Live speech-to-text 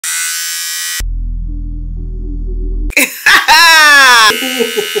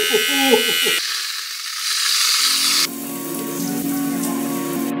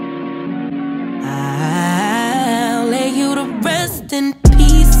I'll lay you to rest in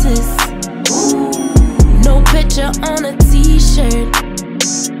pieces. No picture on a t-shirt,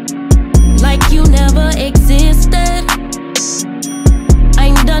 like you never existed.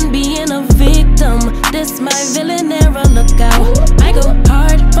 I'm done being a victim. This my villain era, look out. I go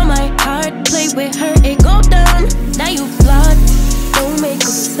hard for my heart, play with her, it go down. Now you blocked, don't make a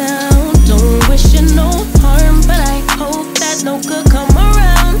sound. Don't wish you no harm, but I hope that no good come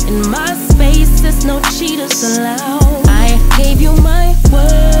around. In my space, there's no cheaters allowed. I gave you my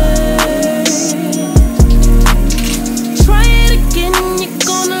word. Try it again, you're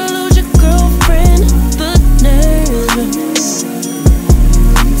gonna lose your girlfriend. The nerve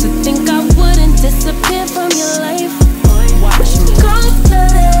to think I wouldn't disappear from your life. Watch me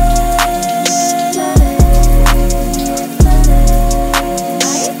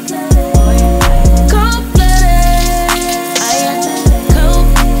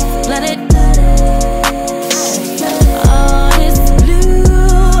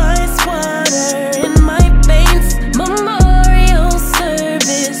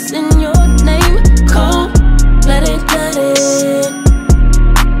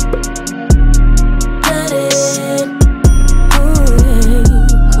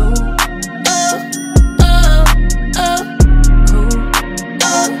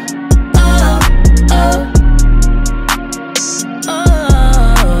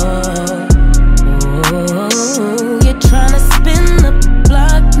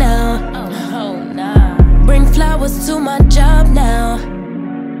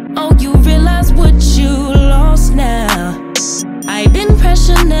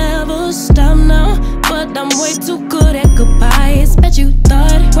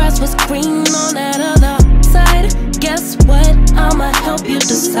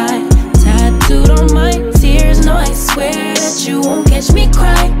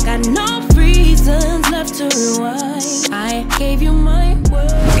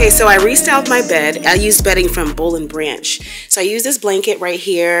So I restyled my bed. I used bedding from Boll & Branch. So I use this blanket right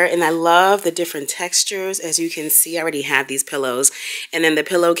here, and I love the different textures. As you can see, I already have these pillows. And then the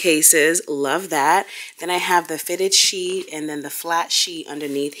pillowcases, love that. Then I have the fitted sheet and then the flat sheet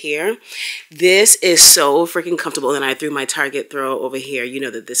underneath here. This is so freaking comfortable. And I threw my Target throw over here. You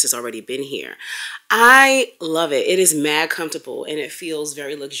know that this has already been here. I love it. It is mad comfortable and it feels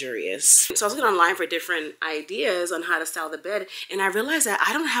very luxurious. So I was looking online for different ideas on how to style the bed, and I realized that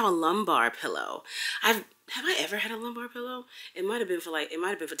I don't have a lumbar pillow. Have I ever had a lumbar pillow? It might have been for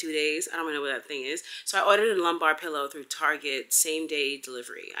 2 days. I don't even know what that thing is. So I ordered a lumbar pillow through Target, same day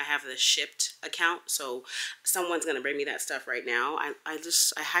delivery. I have the shipped account, so someone's gonna bring me that stuff right now. I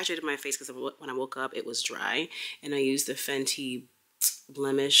hydrated my face because when I woke up it was dry, and I used the Fenty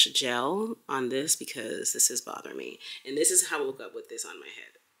blemish gel on this because this is bothering me. And this is how I woke up with this on my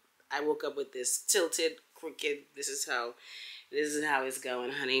head. I woke up with this tilted, crooked. This is how it's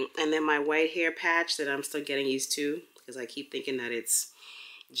going, honey. And then my white hair patch that I'm still getting used to because I keep thinking that it's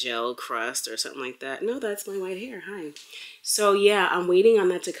gel crust or something like that. No, that's my white hair. Hi. So yeah, I'm waiting on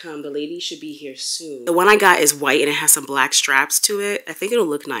that to come. The lady should be here soon. The one I got is white and it has some black straps to it. I think it'll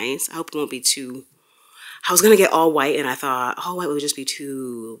look nice. I hope it won't be too... I was gonna get all white and I thought all white would just be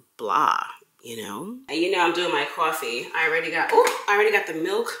too blah, you know? And you know I'm doing my coffee. I already got the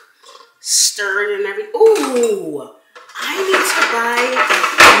milk stirred and everything. Ooh, I need to buy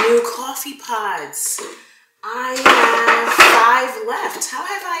new coffee pods. I have 5 left. How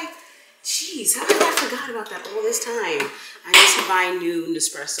have I forgot about that all this time? I need to buy new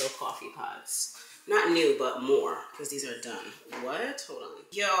Nespresso coffee pods. Not new, but more, because these are done. What? Hold on.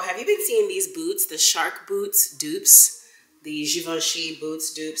 Yo, have you been seeing these boots? The shark boots dupes? The Givenchy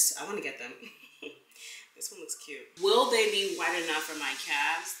boots dupes? I want to get them. This one looks cute. Will they be wide enough for my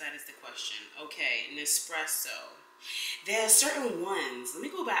calves? That is the question. Okay, Nespresso. There are certain ones. Let me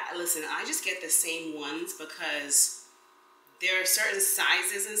go back. Listen, I just get the same ones because there are certain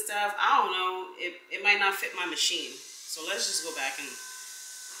sizes and stuff. I don't know. It might not fit my machine. So let's just go back and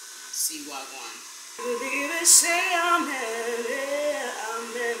see what I want. Believe it, say amen,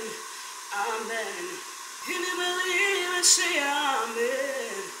 amen, amen. Can you believe it, say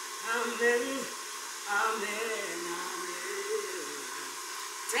amen, amen, amen, amen.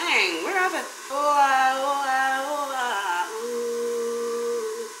 Dang, where are the...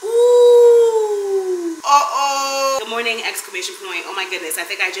 Ooh. Uh-oh. Good morning, exclamation point. Oh my goodness, I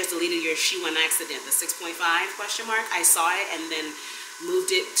think I just deleted your shoe on accident. The 6.5 question mark. I saw it and then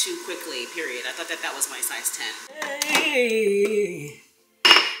moved it too quickly, period. I thought that was my size 10. Hey,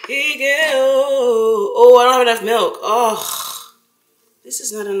 girl. Oh, I don't have enough milk. Oh. This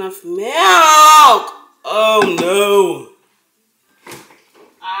is not enough milk. Oh no.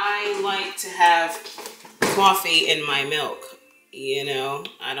 I like to have coffee in my milk. You know,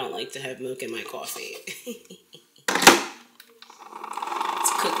 I don't like to have milk in my coffee. Let's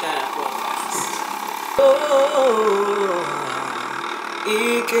cook that up real fast. Oh,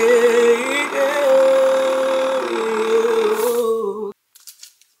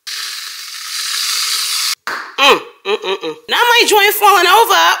 Now my joint falling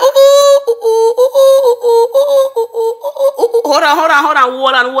over.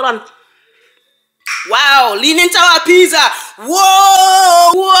 Hold on. Wow, leaning tower pizza.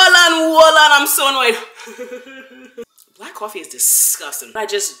 Whoa, hold on. I'm so annoyed. Black coffee is disgusting. I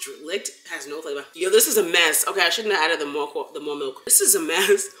just licked, has no flavor. Yo, this is a mess. Okay, I shouldn't have added the more milk. This is a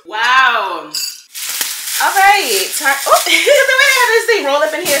mess. Wow. All right. Oh, the way they have this thing rolled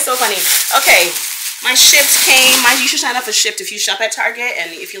up in here is so funny. Okay, my Shipt came. You should sign up for Shipt if you shop at Target,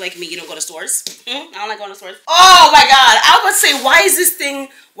 and if you're like me, you don't go to stores. I don't like going to stores. Oh my God. I was about to say,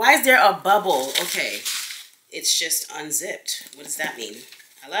 why is there a bubble? Okay, it's just unzipped. What does that mean?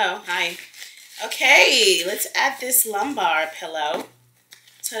 Hello, hi. Okay, let's add this lumbar pillow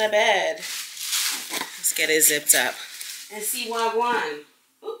to the bed. Let's get it zipped up and see what I want.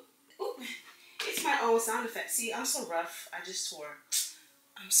 Oop. It's my own sound effect. See, I'm so rough. I just swore.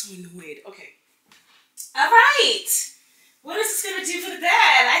 I'm so annoyed. Okay. All right. What is this gonna do for the bed?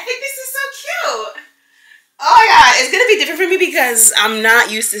 I think this is so cute. Oh my God, it's gonna be different for me because I'm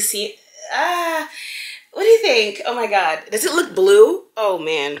not used to seeing. What do you think? Oh my God, does it look blue? Oh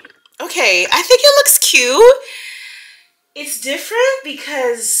man. Okay, I think it looks cute. It's different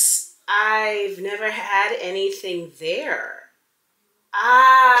because I've never had anything there.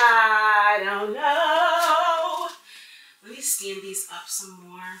 I don't know. Let me stand these up some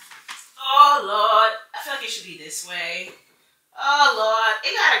more. Oh Lord, I feel like it should be this way. Oh Lord,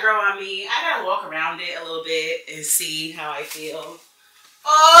 it gotta grow on me. I gotta walk around it a little bit and see how I feel.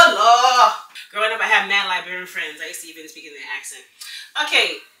 Oh Lord. Growing up, I have mad Liberian friends. I used to even speak in their accent.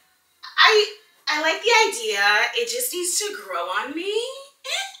 Okay, I like the idea. It just needs to grow on me.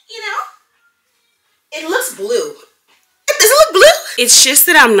 You know, it looks blue. Does it look blue? It's just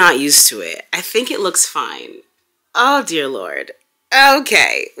that I'm not used to it. I think it looks fine. Oh dear Lord.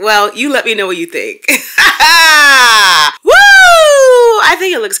 Okay, well, you let me know what you think. Woo! I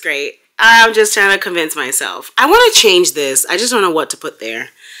think it looks great. I'm just trying to convince myself. I want to change this. I just don't know what to put there.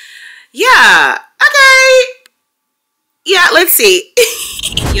 Yeah, okay. Yeah, let's see.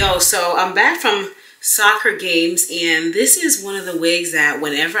 Yo, so I'm back from soccer games, and this is one of the wigs that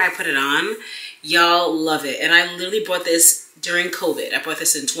whenever I put it on, y'all love it. And I literally bought this during COVID. I bought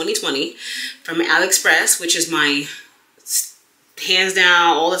this in 2020 from AliExpress, which is my hands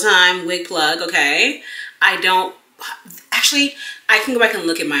down all the time wig plug. Okay, I can go back and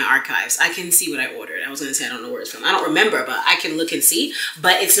look at my archives. I can see what I ordered. I was gonna say I don't know where it's from. I don't remember, but I can look and see.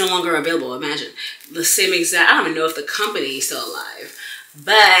 But it's no longer available. Imagine the same exact. I don't even know if the company is still alive.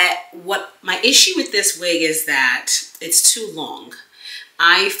 But what my issue with this wig is that it's too long.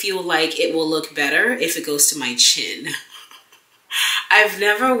 I feel like it will look better if it goes to my chin. I've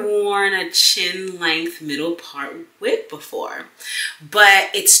never worn a chin length middle part wig before, but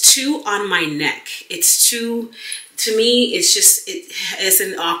it's too on my neck. It's too, to me, it's just, it's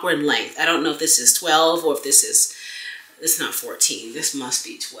an awkward length. I don't know if this is 12 or if it's not 14. This must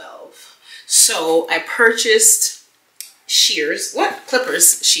be 12. So I purchased shears,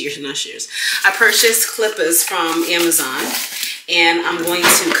 clippers, shears, not shears. I purchased clippers from Amazon, and I'm going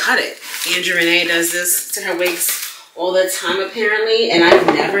to cut it. Andrew Renee does this to her wigs all the time apparently, and I've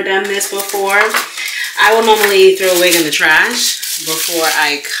never done this before. I will normally throw a wig in the trash before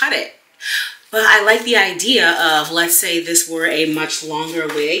I cut it. But I like the idea of, let's say this were a much longer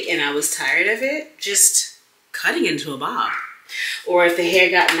wig and I was tired of it, just cutting into a bob. Or if the hair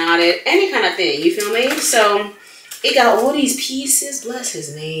got knotted, any kind of thing, you feel me? So it got all these pieces, bless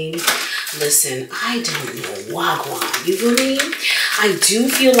his name. Listen, I don't know wagwan, you feel me? I do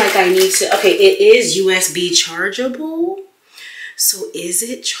feel like I need to, okay, it is USB chargeable. So is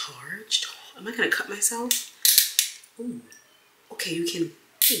it charged? Am I gonna cut myself? Ooh, okay, you can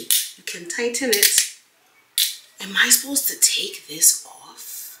tighten it. Am I supposed to take this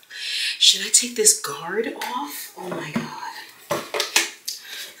off? Should I take this guard off? Oh my God.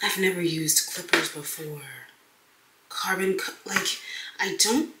 I've never used clippers before. Like, I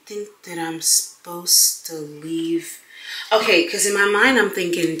don't think that I'm supposed to leave. Okay, because in my mind I'm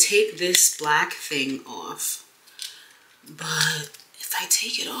thinking take this black thing off. But if I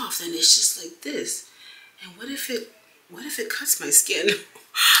take it off, then it's just like this. And what if it cuts my skin?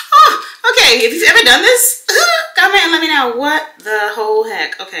 Oh, okay, have you ever done this? Comment and let me know what the whole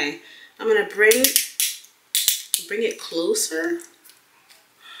heck. Okay, I'm gonna bring it closer,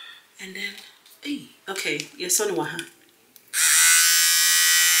 and then, hey, okay, yes, so no, huh?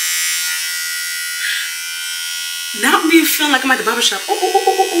 Now me feeling like I'm at the barber shop. Let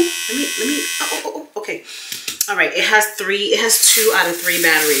me. Okay. All right. It has 2 out of 3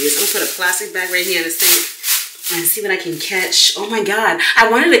 batteries. I'm gonna put a plastic bag right here in the sink and see what I can catch. Oh my God. I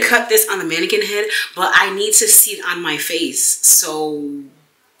wanted to cut this on the mannequin head, but I need to see it on my face. So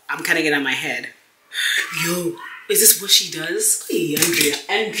I'm cutting it on my head. Yo, is this what she does? Hey, Andrea.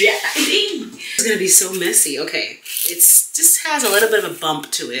 It's gonna be so messy. Okay. It's just has a little bit of a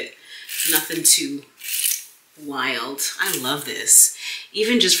bump to it. Nothing too wild. I love this.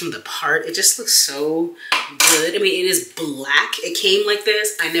 Even just from the part, it just looks so good. I mean, it is black. It came like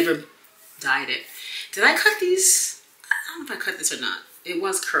this. I never dyed it. Did I cut these? I don't know if I cut this or not. It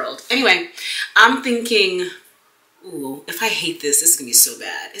was curled. Anyway, I'm thinking, ooh, if I hate this, this is gonna be so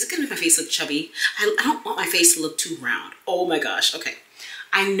bad. Is it gonna make my face look chubby? I don't want my face to look too round. Oh my gosh. Okay.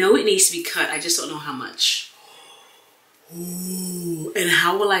 I know it needs to be cut. I just don't know how much. Ooh. And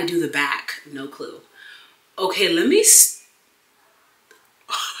how will I do the back? No clue. Okay, let me,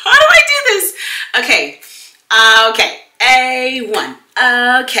 how do I do this? Okay, okay, A1,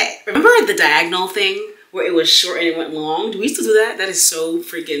 okay. Remember the diagonal thing where it was short and it went long? Do we still do that? That is so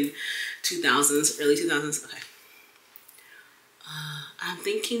freaking 2000s, early 2000s, okay. I'm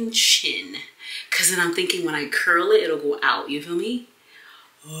thinking chin, because then I'm thinking when I curl it, it'll go out, you feel me?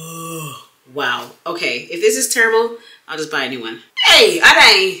 Oh, wow, okay. If this is terrible, I'll just buy a new one. Hey,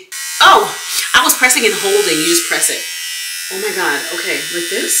 oh, I was pressing and holding. You just press it. Oh my God. Okay, like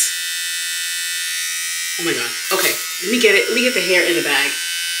this. Oh my God. Okay, let me get it. Let me get the hair in the bag.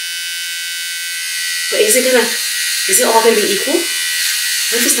 But is it all gonna be equal?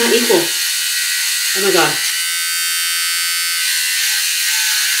 What if it's not equal? Oh my God.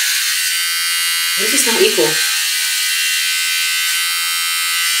 What if it's not equal?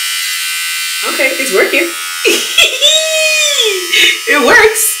 Okay, it's working. It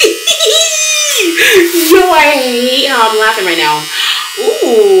works. Yo, I hate how I'm laughing right now.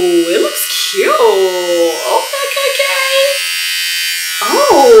 Ooh, it looks cute. Okay.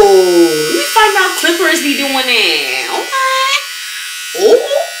 Oh, let me find out clippers be doing it. Okay. Oh,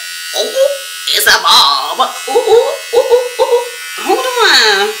 it's a bob. Ooh. Hold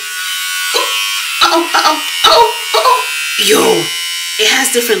on. Oh. Yo, it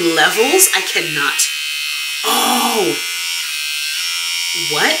has different levels. I cannot. Oh.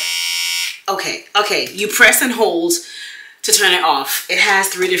 What? Okay. You press and hold to turn it off. It has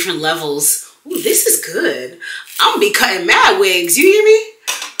 3 different levels. Ooh, this is good. I'm gonna be cutting mad wigs. You hear me?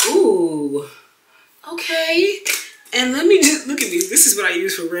 Ooh. Okay. And let me just look at these. This is what I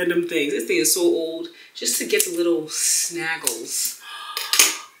use for random things. This thing is so old. Just to get the little snaggles.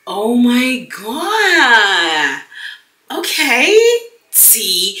 Oh my God. Okay. You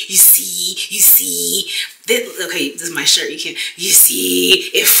see. Okay, this is my shirt. You see,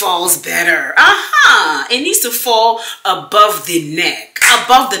 it falls better. It needs to fall above the neck,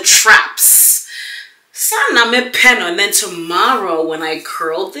 above the traps. And then tomorrow when I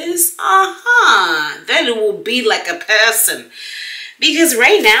curl this, then it will be like a person. Because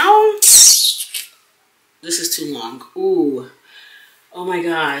right now, this is too long. Ooh. Oh my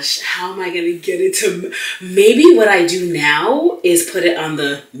gosh, how am I gonna get it to, maybe what I do now is put it on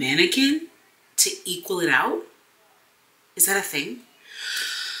the mannequin to equal it out. Is that a thing?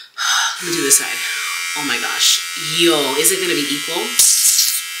 Let me do this side. Oh my gosh. Yo, is it gonna be equal?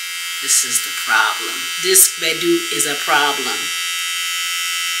 This is the problem. This bedu is a problem.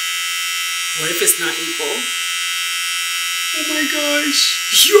 What if it's not equal? Oh my gosh.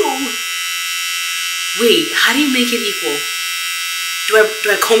 Yo. Wait, how do you make it equal? Do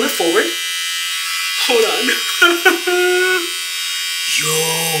I comb it forward? Hold on. Yo,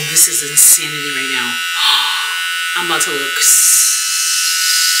 this is insanity right now. I'm about to look sick.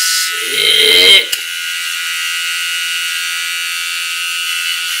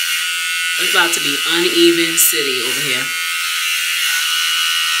 It's about to be uneven city over here.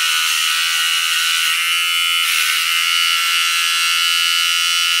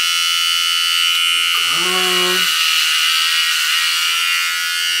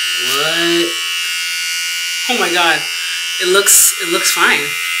 Oh my God, it looks fine.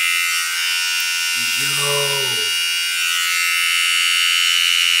 Yo,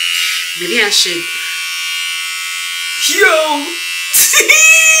 maybe I should. Yo,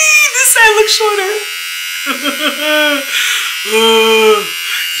 this side looks shorter.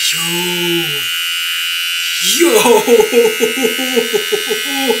 Yo.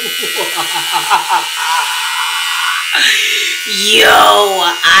 Yo,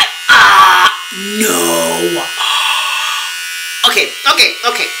 no.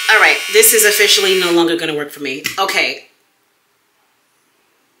 Okay. All right. This is officially no longer going to work for me. Okay.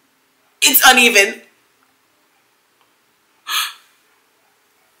 It's uneven.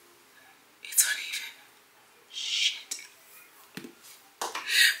 It's uneven. Shit. Oh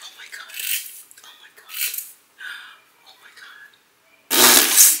my God. Oh my God. Oh my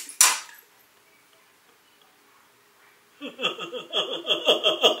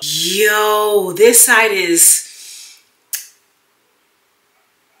God. Yo, this side is...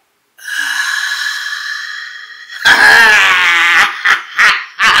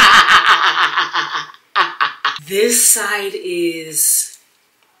 This side is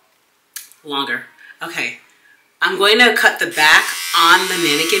longer. Okay, I'm going to cut the back on the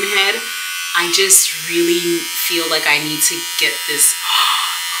mannequin head. I just really feel like I need to get this.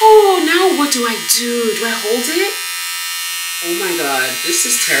 Oh, now what do I do? Do I hold it? Oh my God, this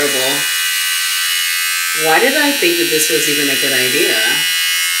is terrible. Why did I think that this was even a good idea?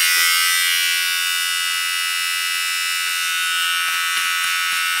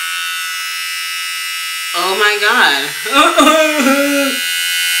 Oh my God.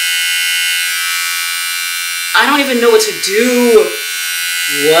 I don't even know what to do.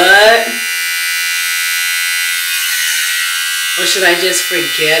 What? Or should I just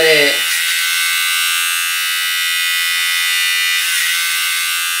forget it?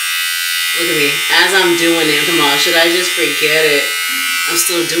 Look at me. As I'm doing it, come on, should I just forget it? I'm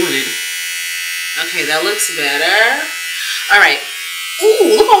still doing it. Okay, that looks better. All right.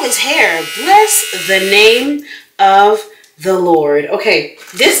 Ooh, look at all this hair. Bless the name of the Lord. Okay,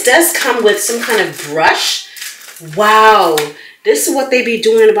 this does come with some kind of brush. Wow. This is what they be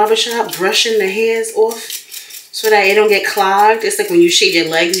doing in the barbershop, brushing the hairs off so that it don't get clogged. It's like when you shave your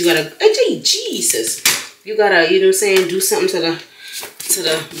legs, you gotta, Jesus. You gotta, you know what I'm saying, do something to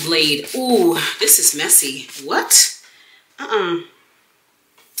the blade. Ooh, this is messy. What?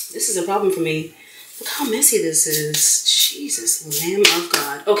 This is a problem for me. Look how messy this is. Jesus, Lamb of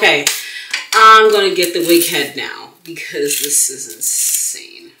God. Okay, I'm gonna get the wig head now because this is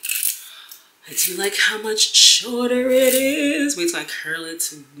insane. I do like how much shorter it is. Wait till I curl it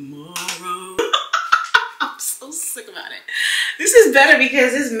tomorrow. I'm so sick about it. This is better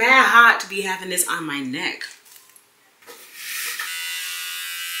because it's mad hot to be having this on my neck.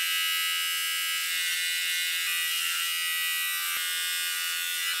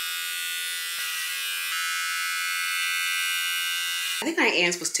 I think I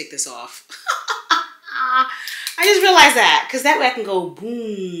am supposed to take this off. I just realized that because that way I can go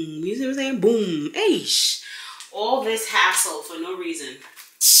boom. You see what I'm saying? Boom. Aish. All this hassle for no reason.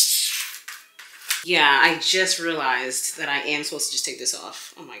 Yeah, I just realized that I am supposed to just take this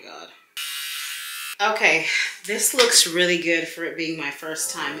off. Oh my God. Okay, this looks really good for it being my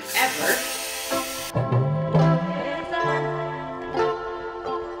first time ever.